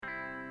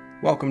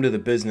Welcome to the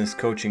business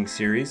coaching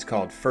series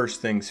called First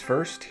Things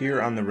First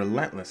here on the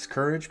Relentless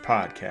Courage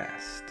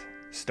podcast.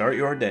 Start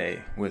your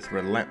day with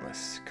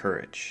relentless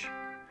courage.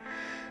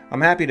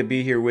 I'm happy to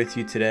be here with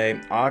you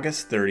today,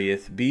 August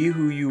 30th. Be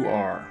who you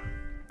are.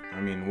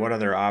 What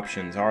other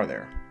options are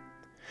there?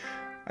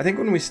 I think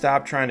when we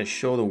stop trying to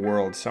show the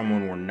world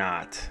someone we're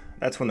not,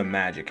 that's when the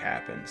magic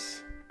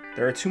happens.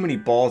 There are too many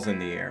balls in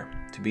the air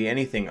to be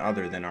anything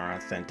other than our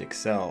authentic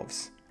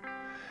selves.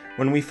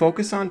 When we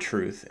focus on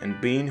truth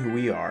and being who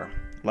we are,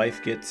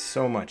 life gets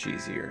so much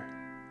easier.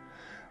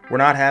 We're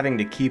not having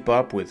to keep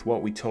up with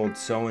what we told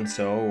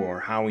so-and-so or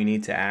how we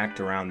need to act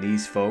around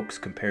these folks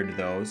compared to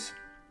those.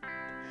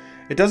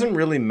 It doesn't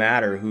really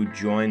matter who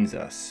joins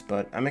us,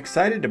 but I'm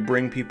excited to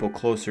bring people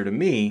closer to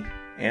me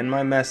and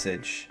my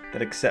message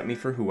that accept me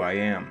for who I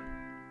am.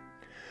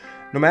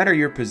 No matter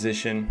your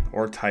position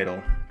or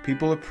title,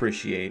 people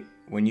appreciate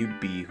when you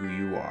be who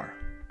you are.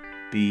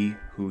 Be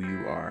who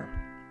you are.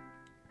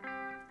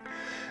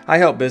 I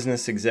help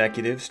business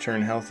executives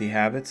turn healthy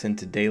habits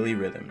into daily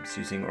rhythms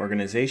using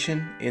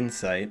organization,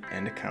 insight,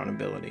 and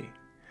accountability.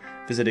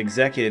 Visit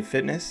Executive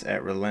Fitness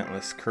at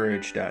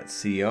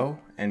relentlesscourage.co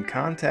and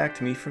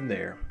contact me from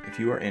there if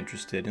you are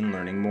interested in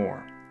learning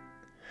more.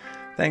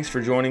 Thanks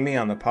for joining me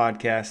on the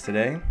podcast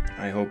today.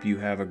 I hope you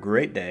have a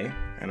great day,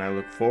 and I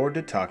look forward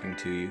to talking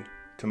to you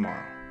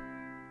tomorrow.